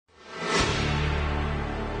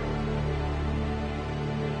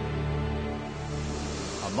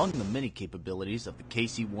Among the many capabilities of the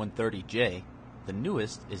KC-130J, the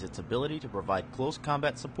newest is its ability to provide close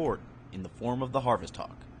combat support in the form of the Harvest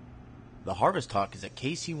Hawk. The Harvest Hawk is a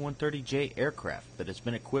KC-130J aircraft that has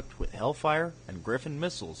been equipped with Hellfire and Griffin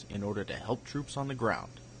missiles in order to help troops on the ground.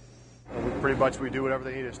 We do whatever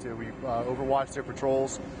they need us to. We overwatch their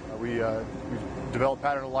patrols. We develop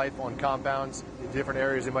pattern of life on compounds in different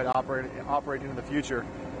areas they might operate in the future.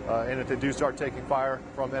 And if they do start taking fire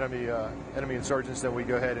from enemy insurgents, then we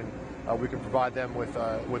go ahead and we can provide them with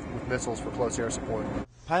missiles for close air support.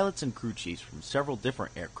 Pilots and crew chiefs from several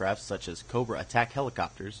different aircraft such as Cobra attack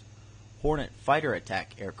helicopters, Hornet fighter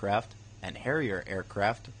attack aircraft, and Harrier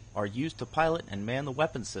aircraft are used to pilot and man the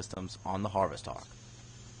weapon systems on the Harvest Hawk.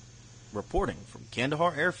 Reporting from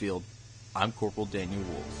Kandahar Airfield, I'm Corporal Daniel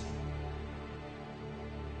Wulz.